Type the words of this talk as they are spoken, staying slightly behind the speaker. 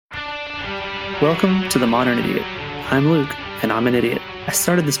Welcome to The Modern Idiot. I'm Luke, and I'm an idiot. I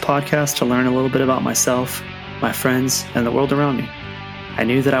started this podcast to learn a little bit about myself, my friends, and the world around me. I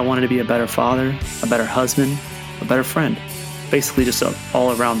knew that I wanted to be a better father, a better husband, a better friend, basically just an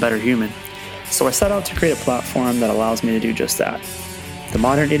all-around better human. So I set out to create a platform that allows me to do just that. The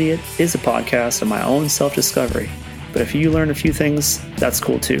Modern Idiot is a podcast of my own self-discovery, but if you learn a few things, that's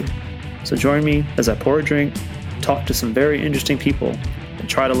cool too. So join me as I pour a drink, talk to some very interesting people, and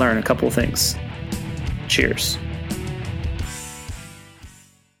try to learn a couple of things. Cheers.